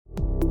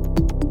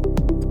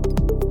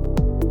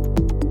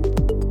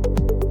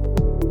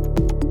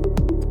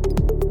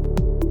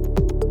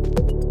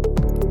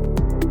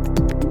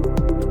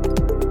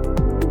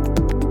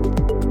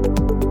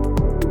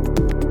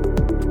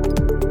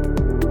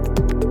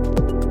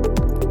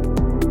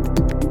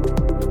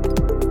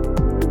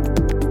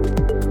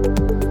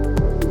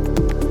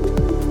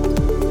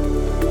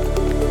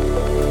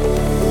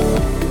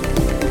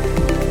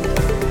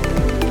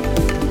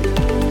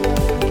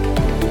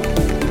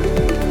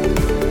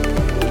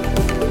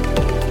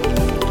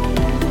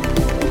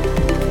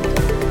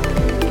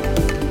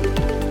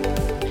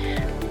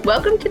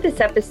Welcome to this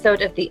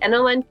episode of the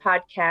NLN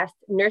podcast,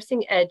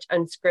 Nursing Edge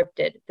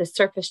Unscripted, The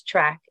Surface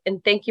Track,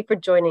 and thank you for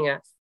joining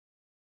us.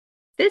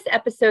 This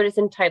episode is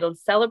entitled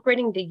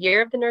Celebrating the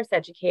Year of the Nurse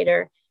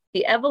Educator,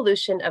 the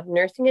Evolution of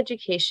Nursing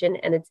Education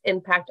and its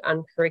Impact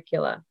on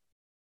Curricula,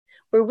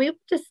 where we will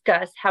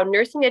discuss how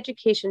nursing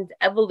education's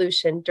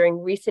evolution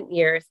during recent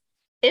years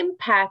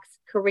impacts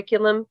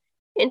curriculum,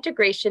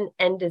 integration,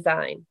 and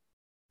design.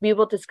 We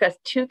will discuss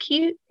two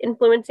key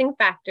influencing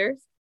factors,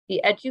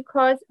 the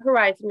EDUCAUSE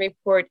Horizon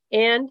Report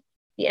and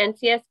the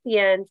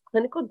NCSBN's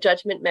Clinical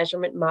Judgment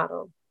Measurement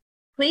Model.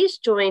 Please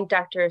join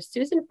Dr.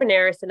 Susan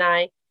Fernares and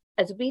I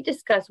as we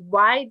discuss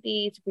why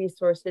these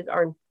resources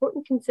are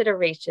important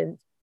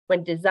considerations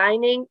when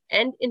designing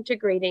and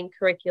integrating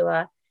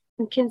curricula,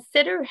 and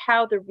consider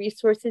how the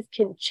resources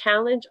can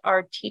challenge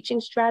our teaching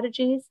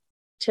strategies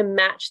to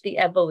match the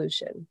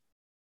evolution.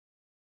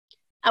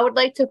 I would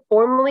like to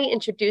formally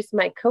introduce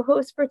my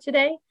co-host for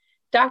today,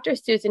 Dr.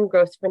 Susan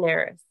Gross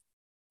Fernares.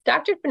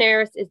 Dr.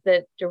 Fernares is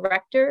the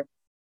Director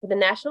for the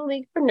National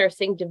League for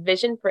Nursing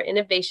Division for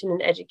Innovation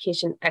and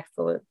Education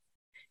Excellence.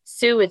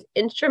 Sue is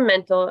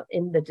instrumental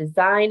in the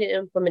design and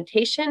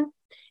implementation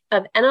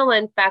of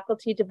NLN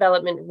faculty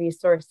development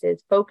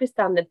resources focused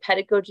on the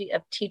pedagogy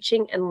of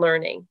teaching and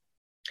learning.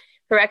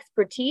 Her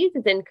expertise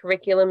is in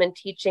curriculum and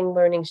teaching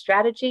learning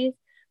strategies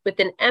with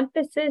an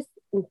emphasis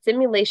in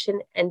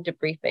simulation and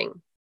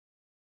debriefing.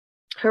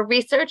 Her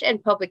research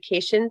and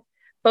publications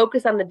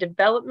focus on the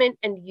development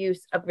and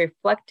use of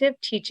reflective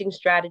teaching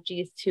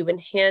strategies to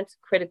enhance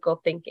critical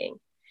thinking.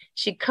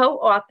 She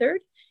co-authored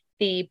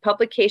the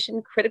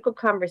publication Critical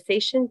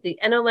Conversations, the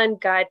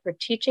NLN Guide for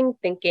Teaching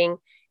Thinking,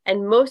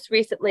 and most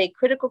recently,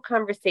 Critical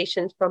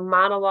Conversations from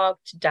Monologue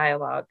to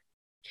Dialogue.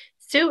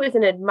 Sue is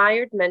an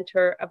admired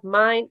mentor of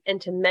mine and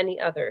to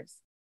many others.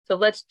 So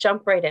let's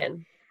jump right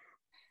in.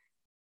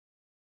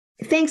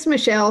 Thanks,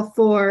 Michelle,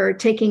 for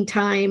taking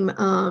time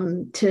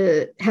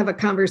to have a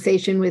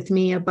conversation with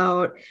me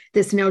about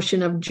this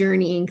notion of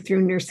journeying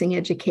through nursing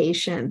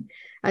education.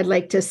 I'd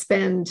like to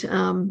spend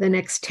the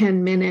next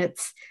 10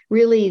 minutes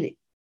really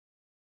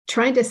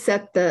trying to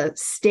set the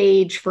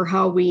stage for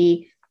how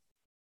we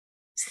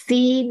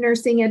see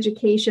nursing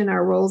education,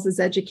 our roles as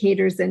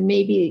educators, and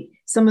maybe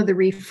some of the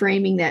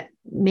reframing that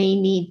may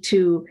need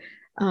to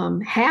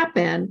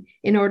happen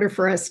in order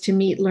for us to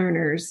meet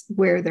learners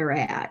where they're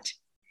at.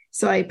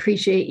 So I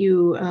appreciate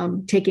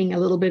you taking a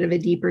little bit of a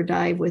deeper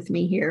dive with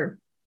me here.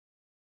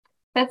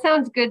 That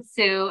sounds good,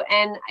 Sue.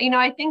 And,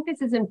 I think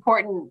this is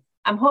important.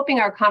 I'm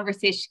hoping our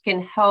conversation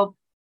can help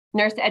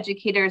nurse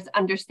educators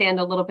understand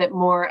a little bit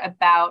more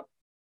about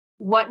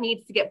what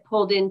needs to get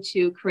pulled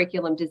into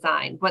curriculum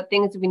design, what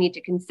things we need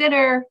to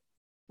consider,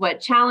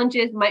 what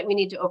challenges might we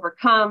need to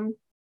overcome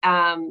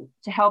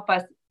to help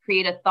us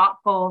create a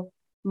thoughtful,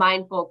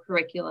 mindful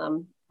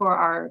curriculum for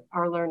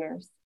our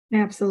learners.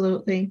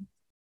 Absolutely.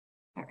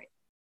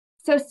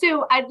 So,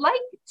 Sue, I'd like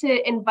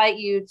to invite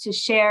you to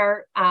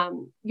share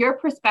your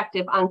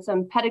perspective on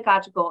some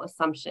pedagogical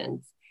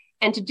assumptions.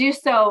 And to do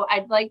so,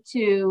 I'd like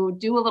to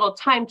do a little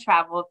time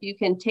travel, if you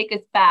can take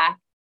us back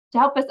to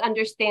help us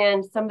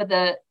understand some of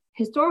the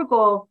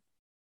historical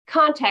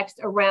context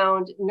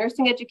around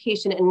nursing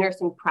education and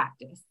nursing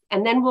practice.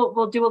 And then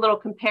we'll do a little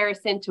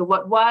comparison to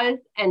what was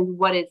and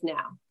what is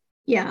now.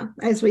 Yeah,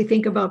 as we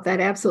think about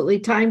that, absolutely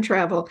time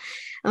travel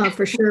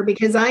for sure,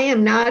 because I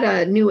am not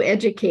a new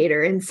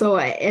educator. And so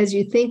as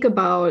you think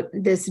about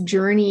this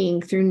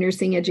journeying through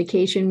nursing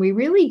education, we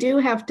really do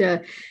have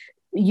to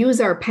use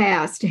our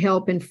past to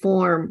help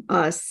inform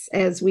us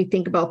as we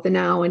think about the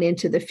now and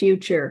into the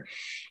future.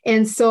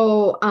 And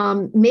so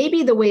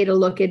maybe the way to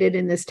look at it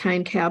in this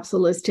time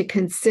capsule is to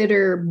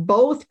consider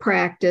both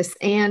practice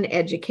and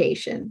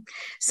education.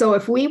 So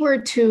if we were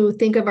to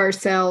think of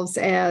ourselves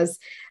as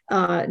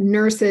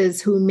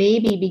nurses who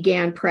maybe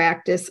began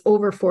practice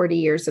over 40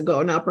 years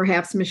ago. Now,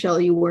 perhaps,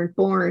 Michelle, you weren't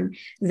born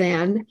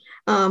then,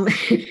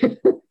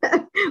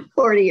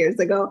 40 years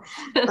ago,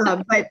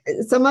 but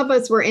some of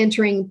us were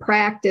entering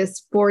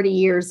practice 40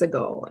 years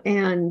ago.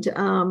 And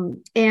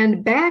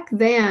back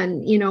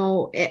then,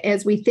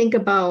 as we think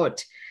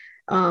about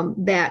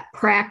that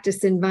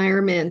practice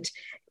environment,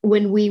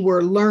 when we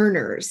were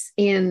learners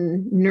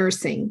in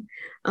nursing,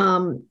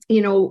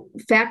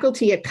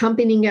 faculty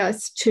accompanying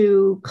us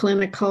to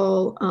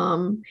clinical,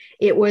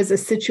 it was a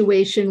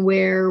situation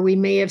where we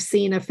may have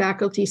seen a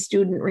faculty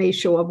student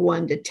ratio of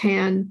 1 to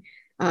 10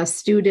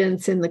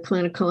 students in the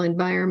clinical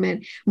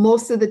environment.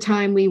 Most of the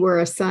time we were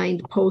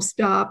assigned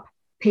post-op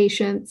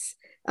patients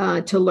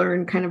to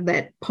learn kind of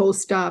that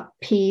post-op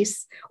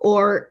piece,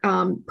 or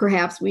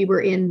perhaps we were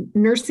in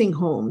nursing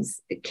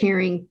homes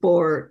caring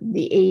for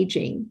the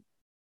aging.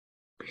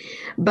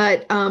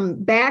 But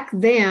back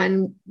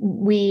then,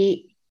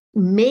 we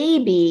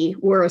maybe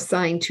were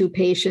assigned 2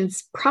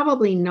 patients,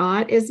 probably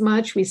not as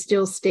much. We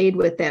still stayed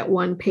with that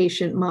 1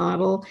 patient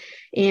model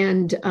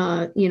and,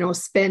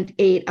 spent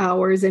 8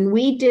 hours. And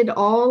we did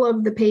all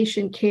of the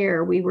patient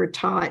care. We were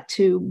taught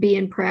to be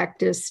in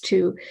practice,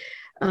 to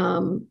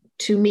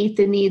meet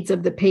the needs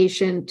of the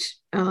patient,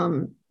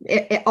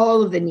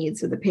 all of the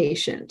needs of the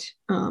patient,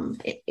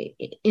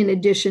 in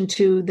addition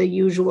to the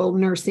usual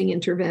nursing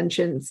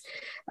interventions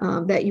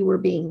that you were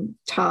being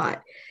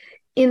taught.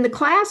 In the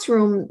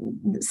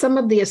classroom, some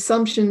of the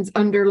assumptions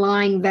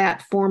underlying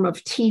that form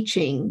of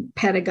teaching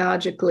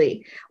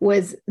pedagogically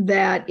was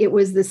that it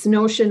was this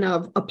notion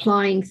of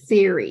applying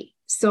theory.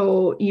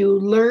 So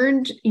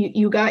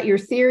you got your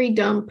theory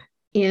dump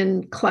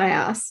in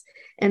class,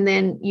 and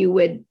then you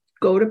would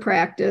go to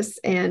practice,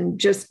 and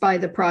just by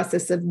the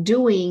process of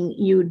doing,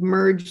 you'd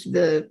merge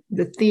the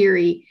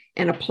theory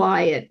and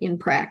apply it in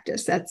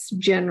practice. That's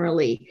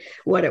generally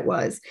what it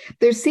was.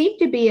 There seemed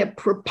to be a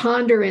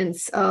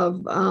preponderance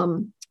of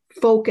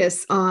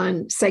focus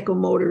on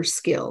psychomotor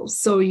skills.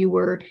 So you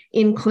were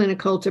in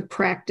clinical to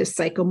practice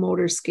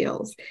psychomotor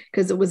skills,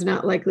 because it was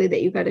not likely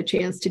that you got a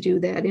chance to do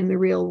that in the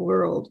real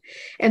world.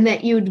 And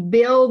that you'd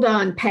build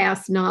on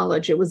past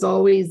knowledge. It was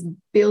always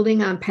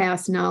building on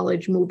past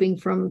knowledge, moving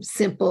from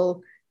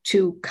simple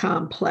to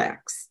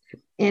complex.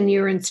 And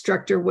your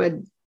instructor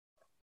would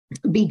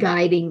be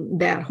guiding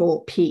that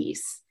whole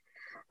piece.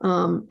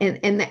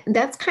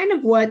 That's kind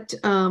of what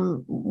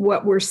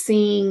we're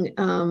seeing,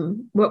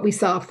 what we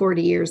saw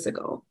 40 years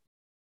ago.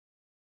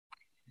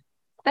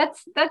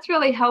 That's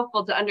really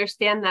helpful to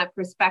understand that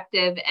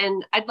perspective.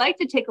 And I'd like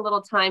to take a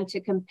little time to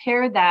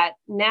compare that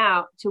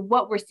now to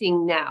what we're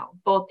seeing now,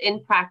 both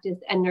in practice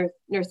and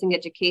nursing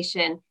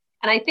education.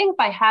 And I think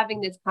by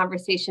having this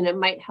conversation, it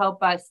might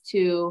help us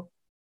to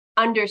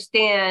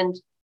understand,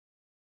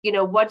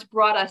 what's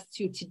brought us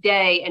to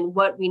today and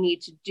what we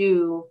need to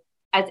do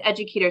as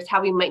educators,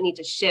 how we might need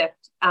to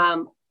shift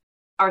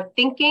our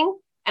thinking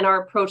and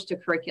our approach to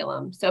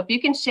curriculum. So if you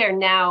can share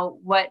now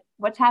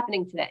what's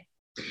happening today.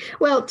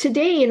 Well,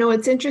 today,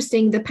 it's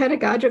interesting. The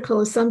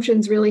pedagogical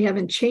assumptions really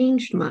haven't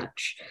changed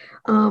much.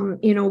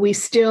 We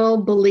still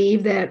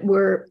believe that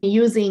we're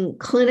using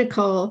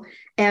clinical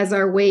as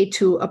our way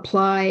to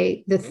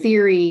apply the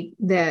theory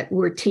that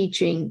we're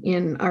teaching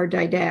in our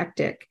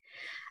didactic.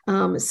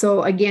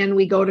 So again,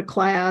 we go to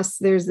class,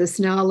 there's this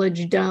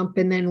knowledge dump,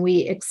 and then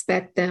we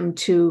expect them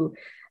to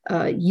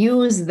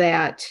use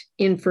that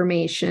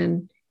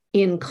information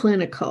in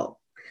clinical.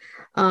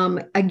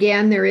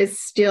 Again, there is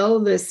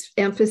still this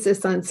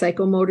emphasis on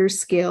psychomotor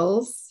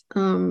skills,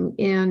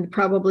 and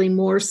probably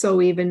more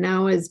so even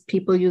now as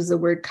people use the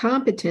word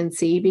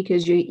competency,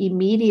 because you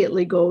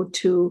immediately go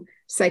to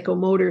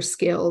psychomotor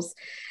skills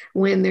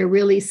when there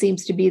really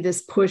seems to be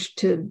this push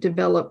to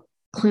develop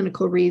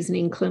clinical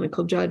reasoning,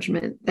 clinical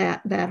judgment,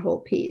 that whole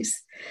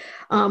piece.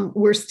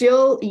 We're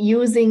still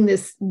using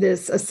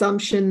this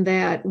assumption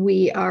that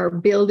we are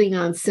building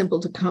on simple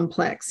to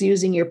complex,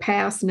 using your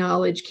past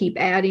knowledge, keep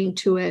adding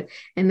to it.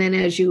 And then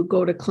as you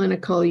go to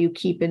clinical, you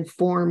keep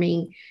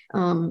informing,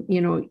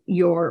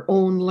 your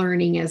own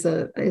learning as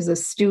a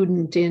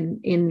student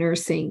in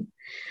nursing.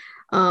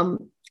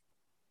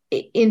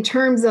 In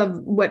terms of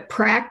what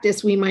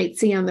practice we might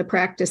see on the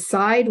practice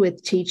side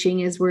with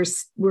teaching is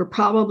we're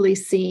probably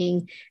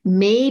seeing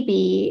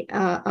maybe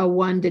a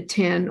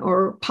 1-to-10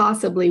 or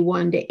possibly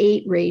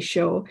 1-to-8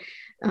 ratio,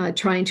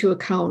 trying to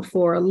account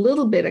for a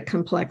little bit of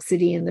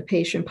complexity in the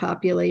patient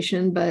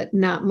population, but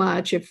not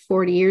much. If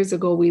 40 years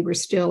ago we were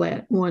still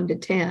at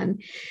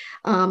 1-to-10.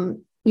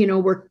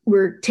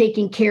 We're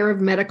taking care of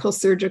medical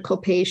surgical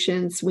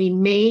patients. We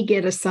may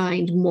get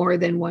assigned more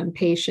than one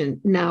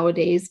patient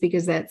nowadays,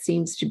 because that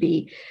seems to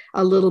be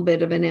a little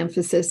bit of an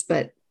emphasis,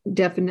 but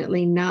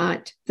definitely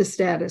not the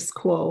status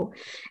quo.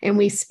 And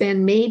we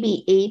spend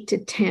maybe 8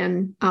 to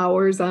 10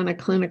 hours on a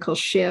clinical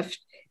shift,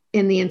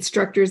 and the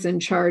instructor's in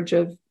charge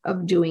of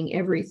doing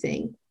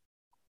everything.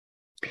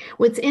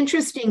 What's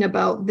interesting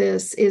about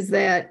this is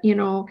that,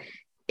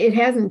 it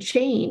hasn't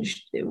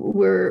changed.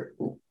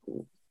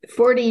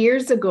 40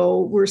 years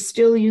ago, we're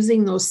still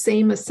using those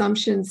same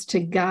assumptions to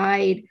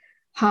guide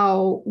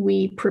how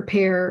we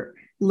prepare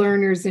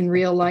learners in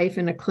real life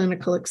in a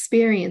clinical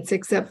experience,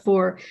 except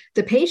for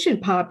the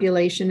patient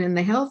population in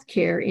the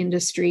healthcare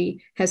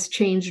industry has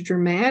changed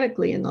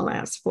dramatically in the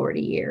last 40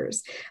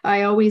 years.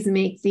 I always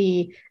make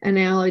the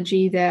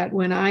analogy that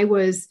when I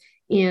was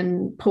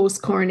in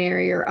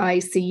post-coronary or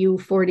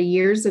ICU 40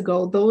 years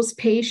ago, those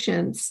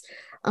patients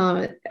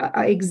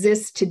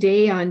exist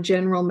today on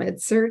general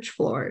med surg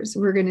floors.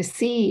 We're going to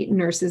see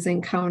nurses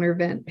encounter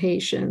vent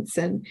patients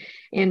and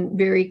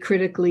very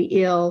critically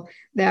ill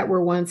that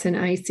were once in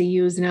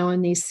ICUs now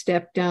in these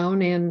step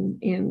down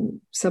and in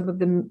some of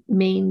the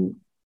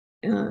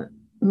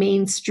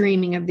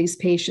mainstreaming of these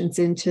patients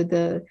into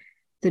the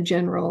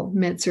general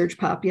med surg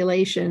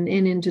population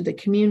and into the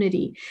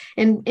community.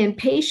 And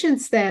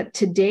patients that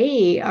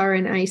today are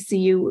in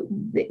ICU,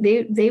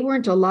 they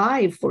weren't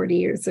alive 40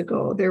 years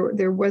ago.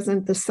 There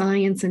wasn't the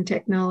science and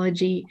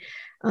technology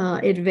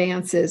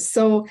advances.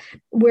 So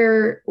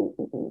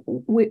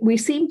we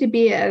seem to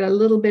be at a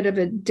little bit of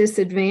a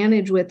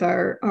disadvantage with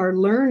our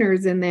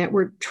learners in that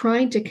we're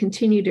trying to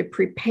continue to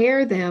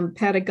prepare them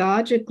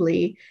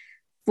pedagogically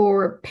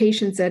for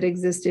patients that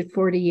existed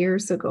 40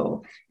 years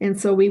ago. And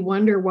so we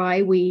wonder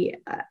why we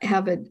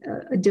have a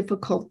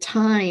difficult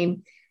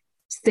time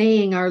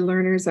saying our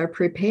learners are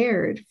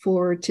prepared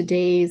for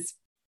today's,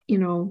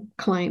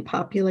 client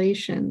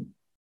population.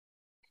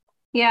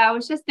 Yeah, I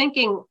was just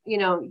thinking,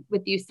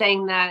 with you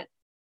saying that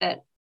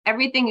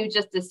everything you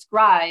just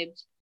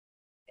described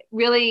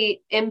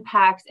really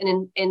impacts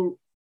and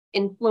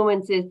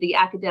influences the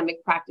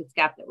academic practice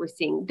gap that we're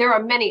seeing. There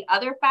are many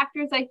other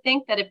factors, I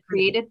think, that have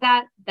created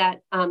that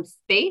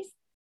space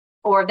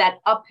or that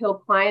uphill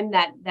climb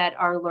that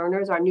our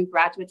learners, our new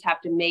graduates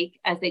have to make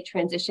as they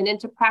transition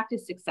into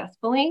practice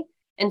successfully.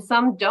 And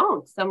some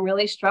don't, some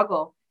really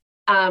struggle.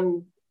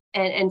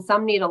 And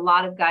some need a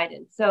lot of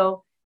guidance.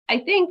 So I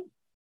think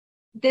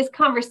this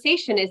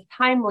conversation is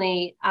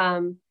timely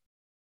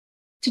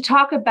to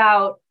talk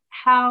about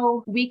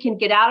how we can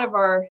get out of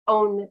our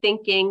own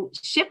thinking,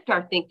 shift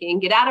our thinking,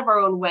 get out of our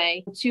own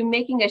way to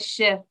making a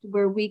shift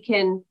where we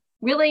can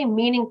really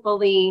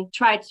meaningfully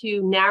try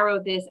to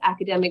narrow this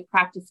academic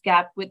practice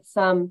gap with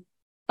some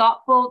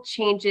thoughtful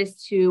changes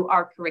to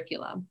our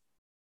curricula,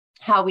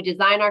 how we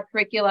design our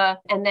curricula,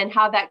 and then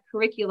how that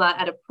curricula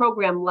at a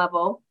program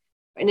level,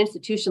 an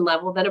institution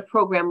level, then a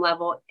program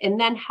level, and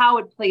then how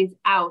it plays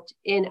out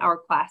in our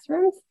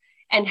classrooms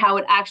and how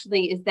it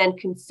actually is then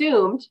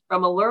consumed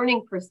from a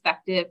learning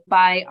perspective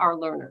by our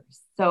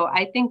learners. So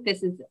I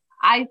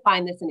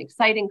find this an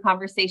exciting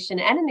conversation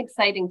and an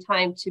exciting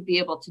time to be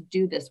able to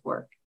do this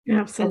work.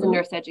 Absolutely. As a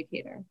nurse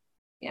educator.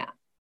 Yeah.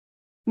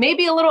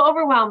 Maybe a little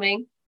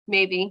overwhelming,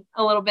 maybe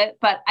a little bit,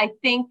 but I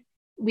think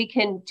we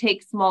can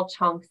take small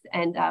chunks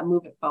and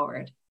move it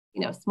forward,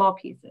 small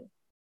pieces.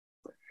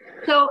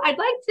 So I'd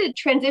like to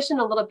transition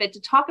a little bit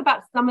to talk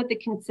about some of the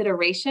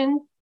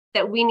considerations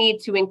that we need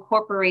to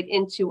incorporate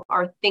into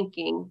our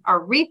thinking,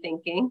 our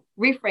rethinking,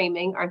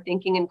 reframing our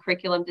thinking and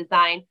curriculum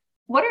design.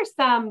 What are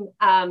some,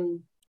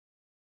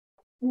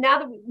 now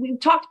that we've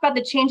talked about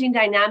the changing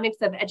dynamics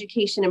of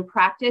education and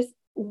practice,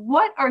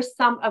 what are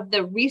some of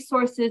the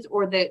resources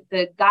or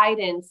the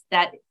guidance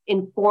that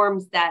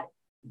informs that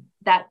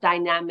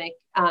dynamic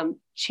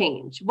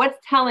change? What's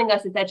telling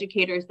us as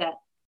educators that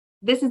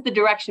this is the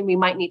direction we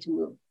might need to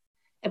move?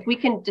 If we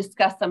can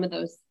discuss some of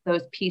those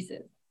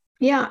pieces.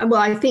 Yeah, well,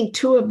 I think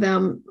two of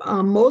them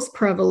most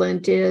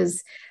prevalent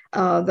is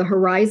the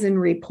Horizon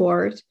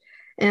report.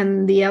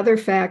 And the other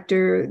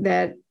factor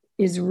that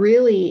is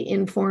really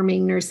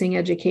informing nursing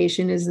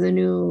education is the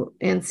new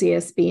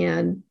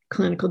NCSBN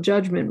clinical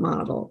judgment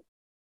model.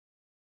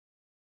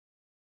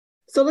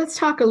 So let's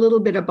talk a little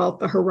bit about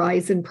the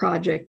Horizon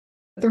Project.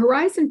 The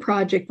Horizon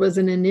Project was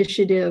an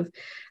initiative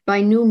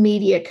by New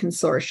Media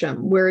Consortium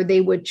where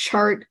they would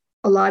chart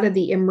a lot of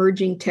the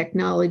emerging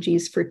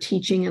technologies for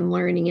teaching and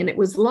learning. And it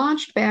was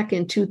launched back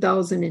in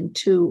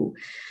 2002.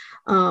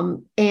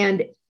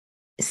 And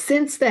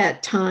since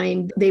that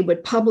time, they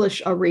would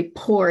publish a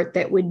report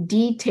that would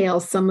detail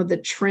some of the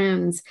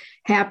trends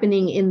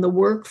happening in the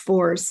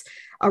workforce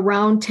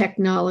around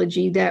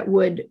technology that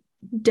would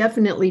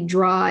definitely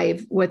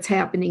drive what's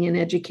happening in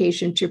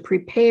education to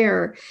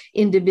prepare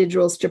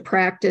individuals to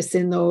practice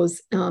in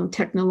those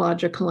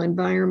technological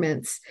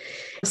environments.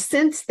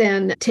 Since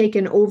then,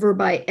 taken over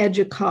by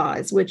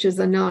EDUCAUSE, which is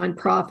a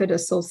nonprofit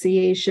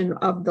association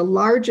of the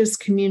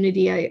largest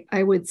community,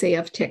 I would say,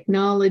 of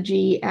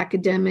technology,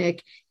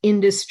 academic,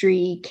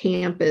 industry,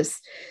 campus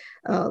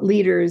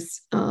leaders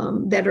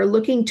that are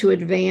looking to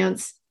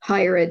advance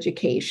higher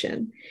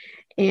education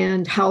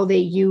and how they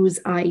use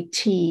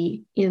IT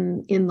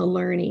in the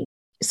learning.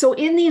 So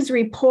in these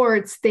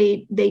reports,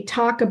 they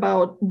talk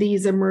about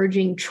these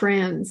emerging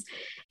trends.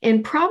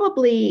 And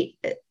probably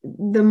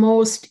the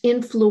most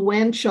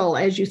influential,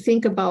 as you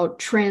think about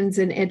trends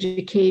in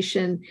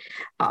education,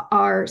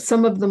 are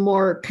some of the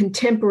more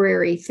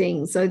contemporary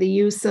things, are the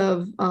use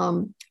of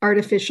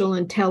artificial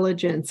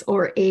intelligence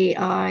or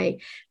AI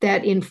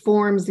that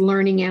informs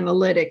learning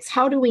analytics.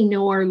 How do we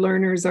know our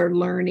learners are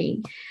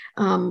learning?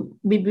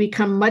 We've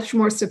become much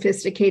more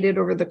sophisticated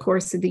over the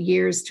course of the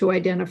years to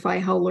identify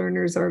how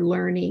learners are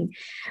learning.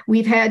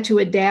 We've had to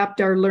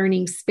adapt our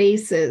learning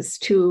spaces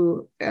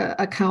to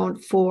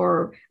account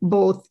for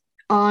both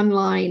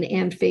online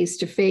and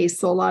face-to-face,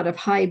 so a lot of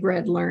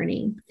hybrid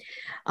learning.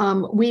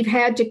 We've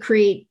had to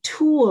create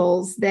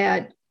tools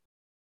that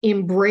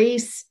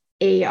embrace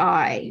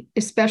AI,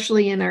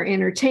 especially in our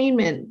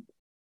entertainment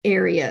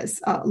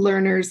areas.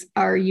 Learners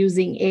are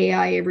using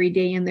AI every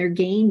day in their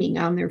gaming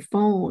on their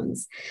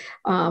phones.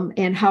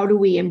 And how do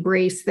we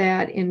embrace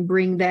that and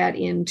bring that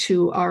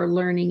into our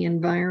learning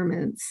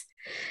environments?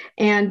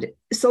 And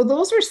so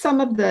those are some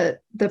of the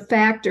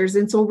factors.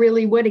 And so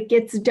really what it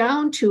gets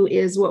down to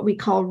is what we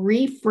call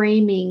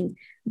reframing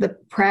the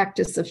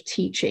practice of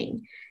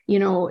teaching.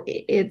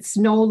 It's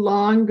no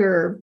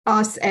longer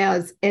us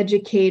as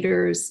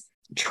educators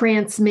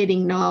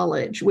transmitting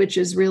knowledge, which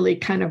is really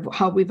kind of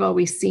how we've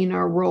always seen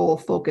our role,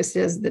 focused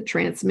as the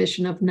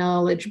transmission of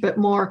knowledge, but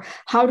more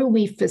how do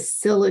we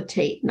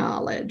facilitate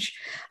knowledge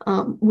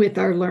with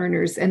our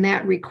learners? And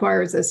that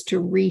requires us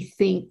to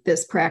rethink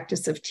this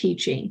practice of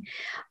teaching.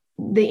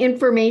 The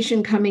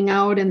information coming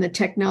out and the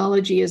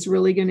technology is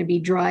really going to be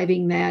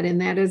driving that.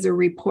 And that is a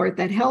report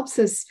that helps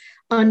us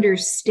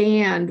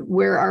understand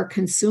where our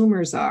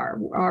consumers are,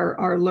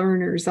 our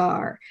learners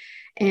are.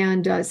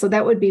 And so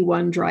that would be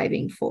one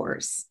driving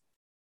force.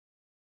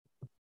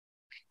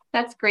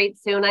 That's great,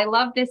 Sue. And I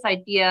love this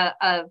idea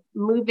of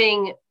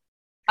moving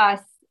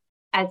us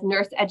as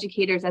nurse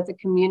educators, as a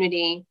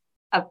community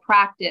of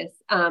practice,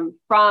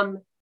 from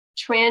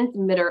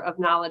transmitter of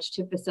knowledge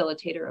to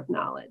facilitator of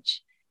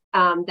knowledge.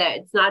 That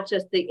it's not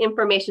just the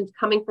information's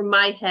coming from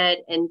my head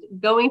and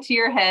going to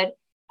your head.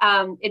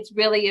 It's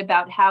really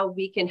about how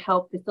we can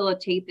help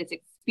facilitate this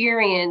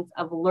experience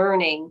of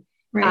learning,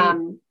 right.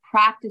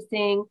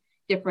 Practicing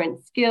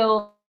different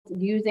skills,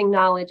 using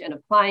knowledge and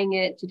applying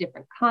it to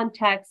different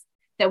contexts,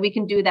 that we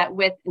can do that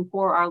with and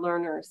for our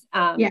learners.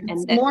 And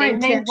that more they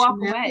may walk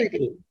away.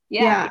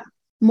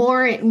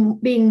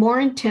 Being more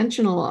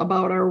intentional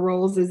about our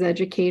roles as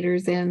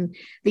educators, and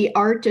the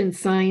art and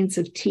science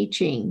of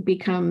teaching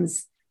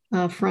becomes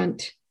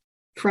front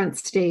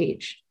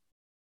stage.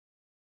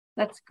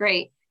 That's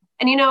great.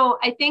 And,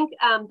 I think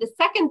the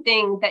second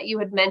thing that you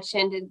had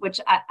mentioned, which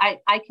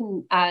I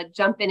can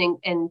jump in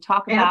and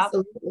talk about,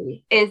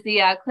 Absolutely, is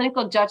the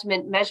clinical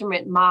judgment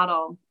measurement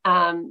model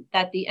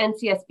that the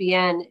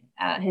NCSBN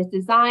has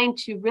designed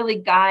to really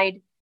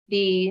guide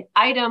the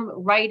item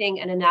writing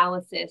and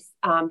analysis,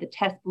 the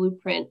test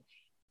blueprint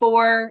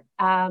for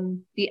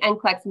the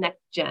NCLEX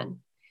Next Gen.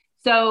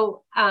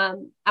 So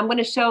I'm going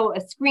to show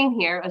a screen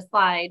here, a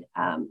slide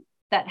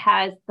that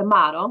has the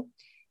model.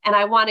 And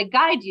I want to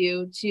guide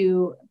you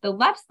to the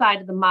left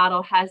side of the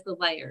model has the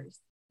layers,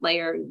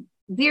 layer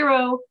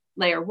 0,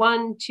 layer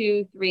 1,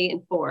 2, 3,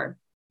 and 4.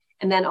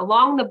 And then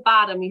along the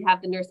bottom, you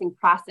have the nursing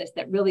process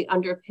that really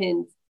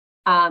underpins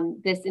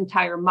this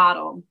entire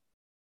model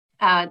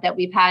that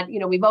we've had.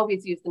 We've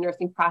always used the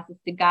nursing process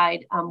to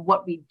guide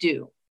what we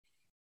do.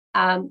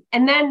 And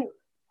then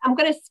I'm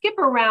going to skip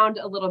around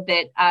a little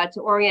bit to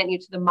orient you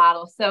to the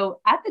model. So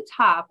at the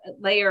top, at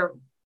layer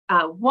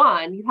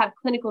 1, you have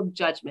clinical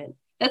judgment.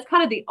 That's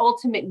kind of the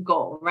ultimate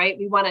goal, right?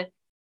 We want to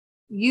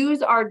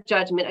use our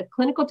judgment, a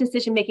clinical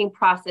decision-making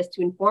process,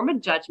 to inform a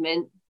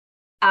judgment,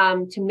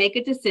 to make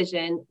a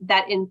decision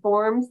that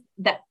informs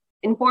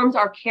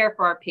our care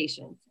for our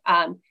patients,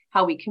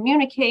 how we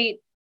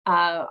communicate,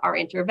 our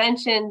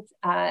interventions,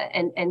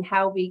 and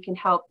how we can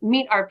help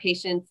meet our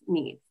patients'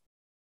 needs.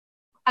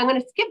 I'm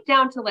going to skip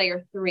down to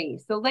layer 3.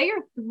 So layer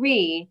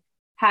 3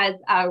 has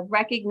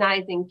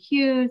recognizing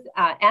cues,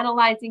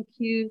 analyzing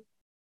cues,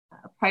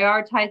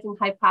 prioritizing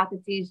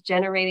hypotheses,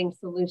 generating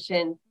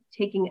solutions,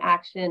 taking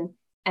action,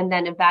 and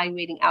then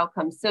evaluating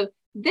outcomes. So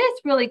this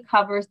really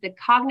covers the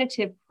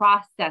cognitive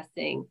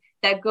processing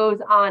that goes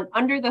on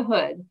under the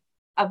hood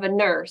of a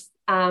nurse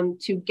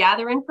to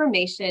gather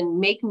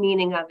information, make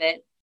meaning of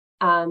it,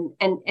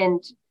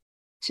 and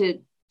to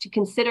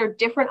consider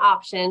different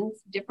options,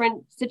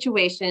 different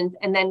situations,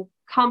 and then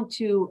come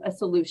to a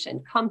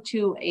solution, come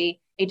to a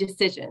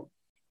decision.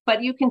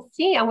 But you can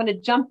see, I'm going to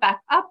jump back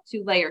up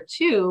to layer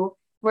 2,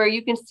 where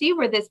you can see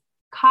where this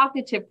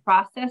cognitive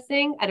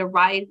processing at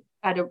arriving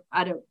at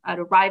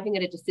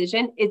a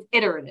decision is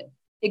iterative.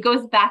 It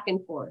goes back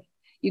and forth.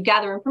 You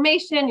gather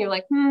information, you're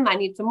like, I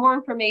need some more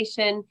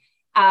information.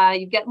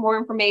 You get more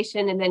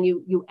information, and then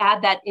you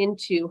add that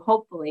into,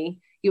 hopefully,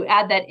 you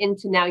add that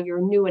into now your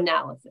new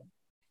analysis.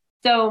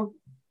 So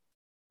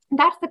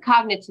that's the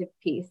cognitive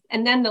piece.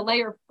 And then the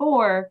layer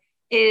 4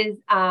 is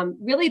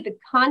really the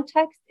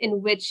context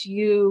in which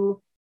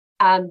you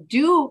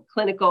do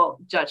clinical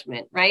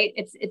judgment, right?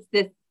 It's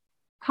this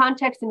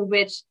context in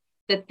which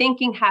the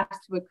thinking has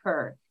to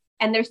occur.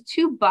 And there's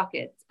 2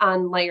 buckets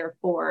on layer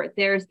 4.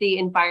 There's the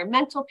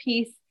environmental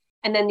piece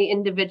and then the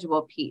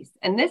individual piece.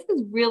 And this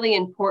is really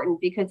important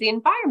because the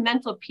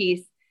environmental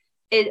piece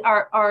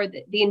are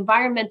the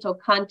environmental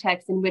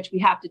context in which we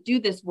have to do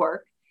this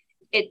work.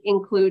 It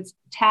includes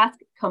task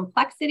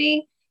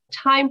complexity,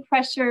 time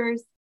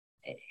pressures,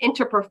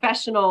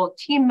 interprofessional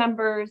team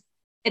members.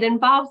 It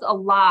involves a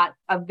lot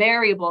of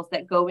variables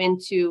that go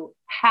into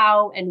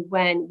how and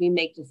when we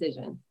make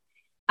decisions.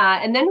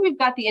 And then we've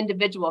got the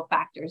individual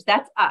factors.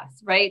 That's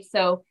us, right?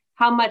 So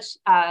how much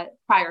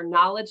prior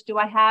knowledge do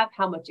I have?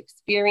 How much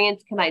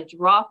experience can I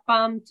draw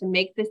from to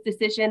make this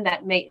decision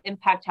that may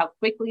impact how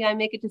quickly I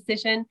make a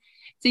decision?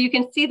 So you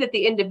can see that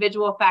the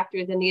individual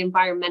factors and the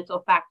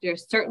environmental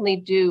factors certainly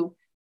do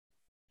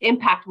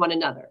impact one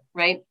another,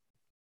 right?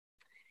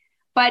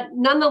 But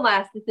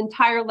nonetheless, this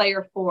entire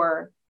layer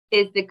 4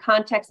 is the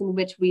context in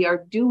which we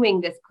are doing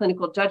this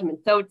clinical judgment.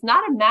 So it's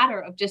not a matter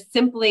of just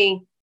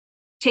simply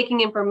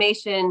taking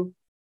information,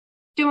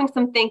 doing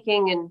some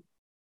thinking, and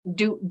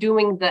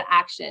doing the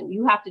action.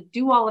 You have to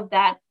do all of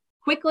that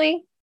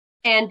quickly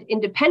and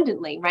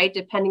independently, right?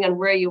 Depending on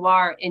where you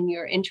are in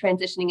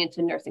transitioning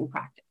into nursing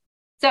practice.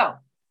 So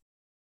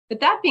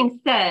with that being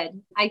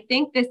said, I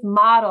think this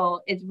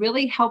model is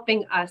really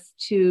helping us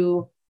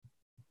to,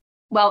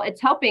 well,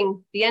 it's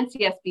helping the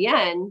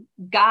NCSBN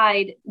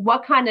guide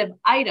what kind of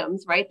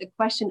items, right? The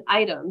question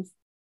items.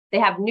 They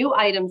have new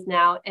items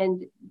now,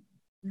 and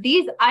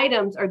these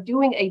items are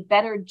doing a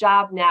better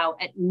job now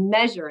at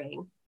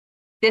measuring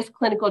this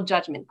clinical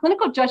judgment.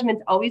 Clinical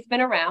judgment's always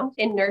been around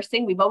in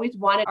nursing. We've always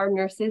wanted our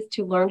nurses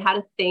to learn how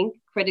to think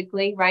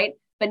critically, right?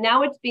 But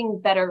now it's being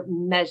better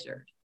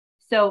measured.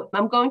 So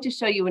I'm going to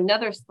show you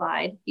another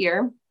slide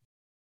here.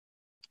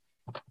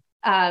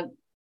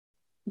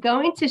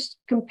 Going to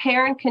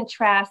compare and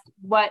contrast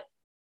what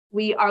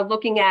we are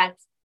looking at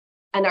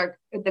and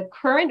the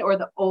current or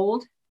the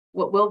old,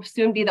 what will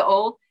soon be the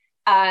old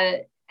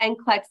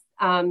NCLEX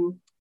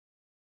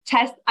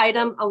test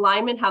item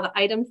alignment, how the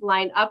items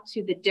line up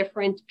to the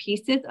different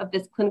pieces of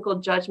this clinical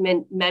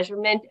judgment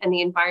measurement, and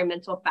the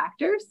environmental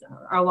factors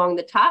are along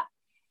the top.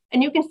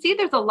 And you can see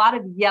there's a lot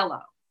of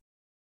yellow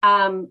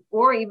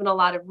or even a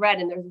lot of red,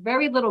 and there's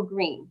very little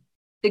green.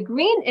 The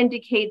green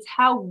indicates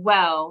how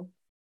well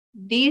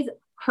these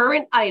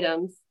current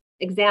items,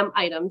 exam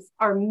items,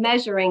 are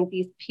measuring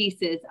these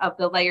pieces of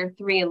the layer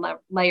 3 and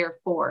layer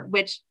 4,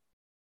 which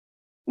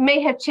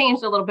may have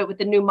changed a little bit with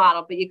the new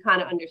model, but you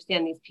kind of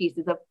understand these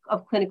pieces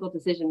of clinical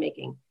decision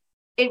making.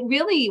 It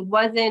really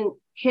wasn't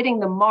hitting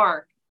the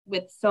mark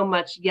with so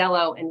much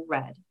yellow and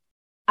red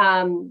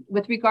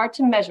with regard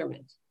to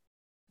measurement.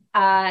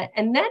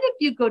 And then if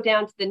you go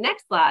down to the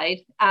next slide,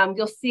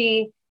 you'll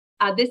see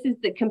this is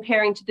the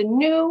comparing to the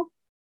new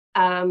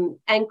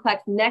NCLEX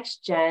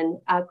Next Gen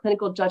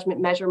clinical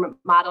judgment measurement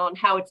model and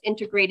how it's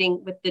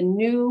integrating with the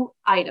new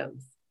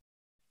items.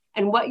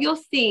 And what you'll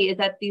see is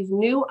that these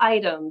new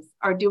items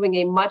are doing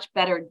a much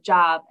better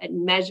job at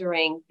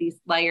measuring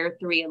these layer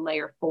 3 and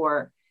layer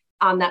 4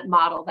 on that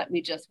model that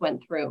we just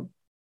went through.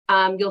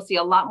 You'll see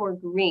a lot more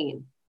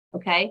green,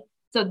 okay?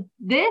 So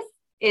this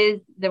is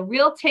the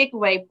real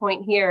takeaway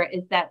point here,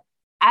 is that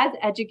as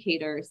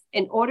educators,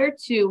 in order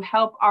to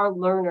help our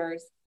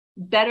learners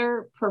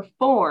better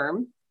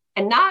perform,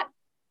 and not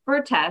for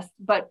a test,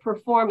 but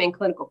perform in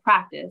clinical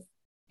practice,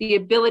 the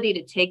ability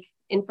to take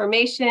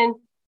information,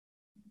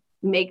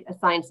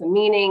 assign some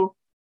meaning,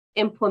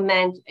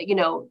 implement,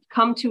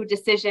 come to a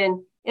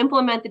decision,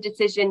 implement the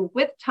decision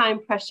with time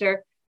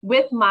pressure,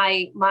 with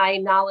my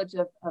knowledge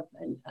of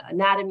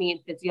anatomy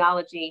and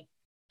physiology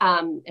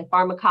and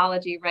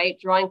pharmacology, right?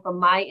 Drawing from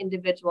my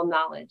individual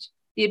knowledge.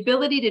 The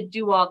ability to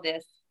do all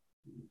this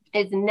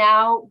is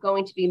now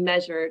going to be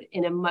measured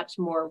in a much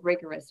more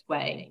rigorous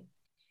way.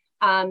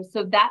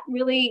 So that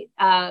really,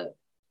 I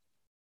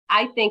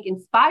think,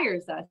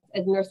 inspires us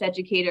as nurse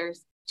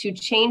educators to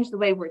change the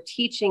way we're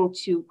teaching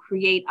to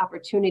create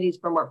opportunities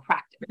for more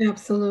practice.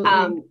 Absolutely.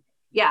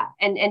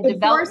 And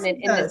development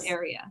in this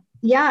area.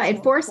 Yeah,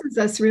 it forces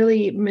us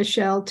really,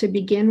 Michelle, to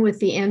begin with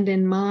the end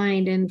in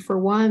mind. And for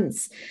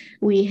once,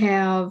 we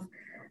have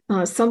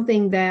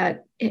something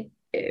that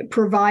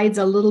provides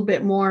a little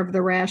bit more of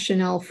the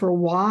rationale for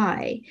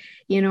why.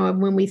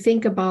 When we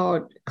think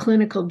about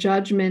clinical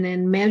judgment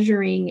and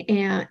measuring,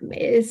 and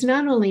it's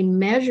not only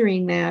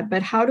measuring that,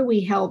 but how do we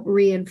help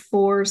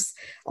reinforce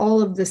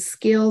all of the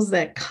skills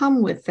that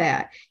come with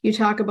that? You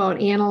talk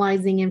about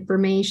analyzing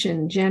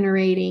information,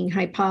 generating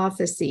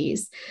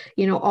hypotheses,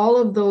 all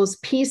of those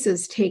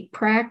pieces take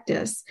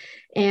practice,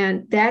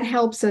 and that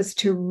helps us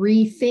to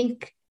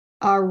rethink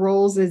our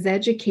roles as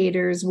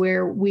educators,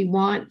 where we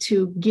want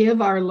to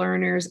give our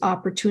learners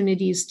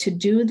opportunities to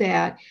do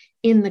that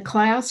in the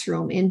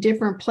classroom, in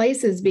different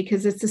places,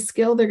 because it's a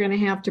skill they're going to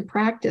have to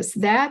practice.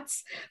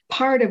 That's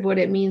part of what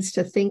it means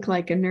to think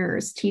like a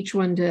nurse, teach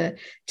one to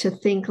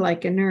think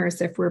like a nurse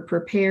if we're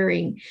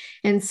preparing.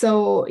 And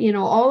so,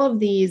 all of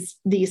these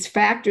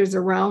factors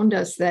around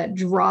us that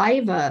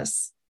drive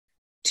us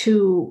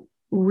to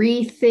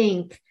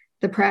rethink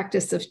the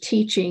practice of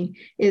teaching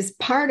is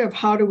part of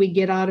how do we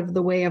get out of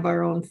the way of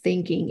our own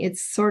thinking.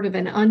 It's sort of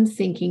an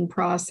unthinking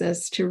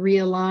process to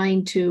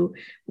realign to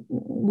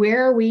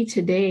where are we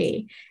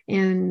today,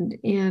 and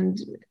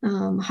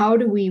how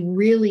do we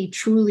really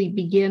truly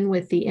begin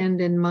with the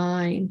end in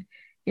mind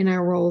in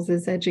our roles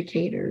as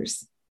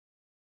educators.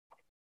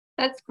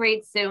 That's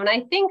great, Sue. And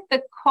I think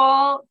the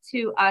call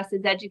to us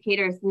as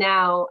educators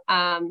now,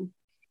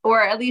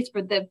 or at least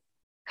for the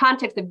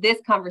context of this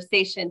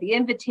conversation, the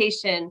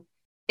invitation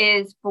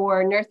is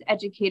for nurse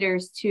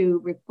educators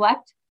to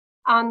reflect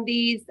on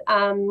these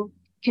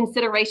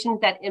considerations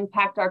that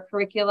impact our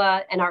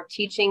curricula and our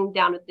teaching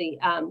down at the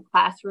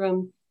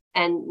classroom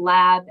and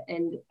lab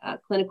and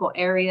clinical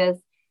areas.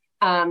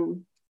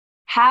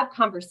 Have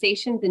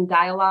conversations and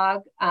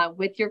dialogue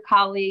with your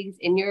colleagues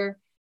in your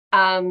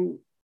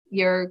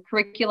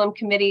curriculum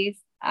committees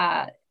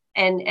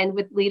and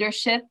with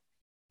leadership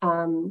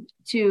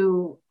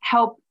to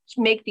help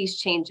make these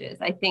changes.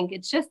 I think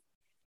it's just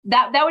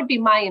that would be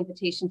my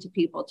invitation to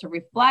people, to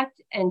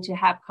reflect and to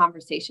have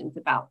conversations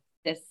about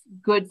this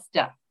good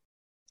stuff.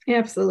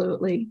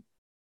 Absolutely.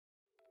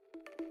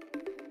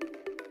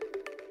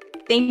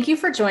 Thank you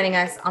for joining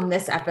us on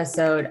this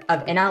episode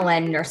of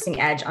NLN Nursing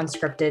Edge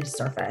Unscripted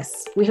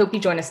Surface. We hope you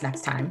join us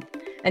next time.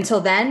 Until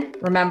then,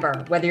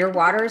 remember, whether your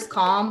water is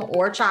calm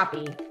or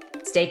choppy,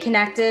 stay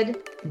connected,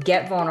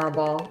 get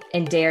vulnerable,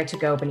 and dare to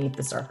go beneath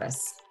the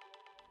surface.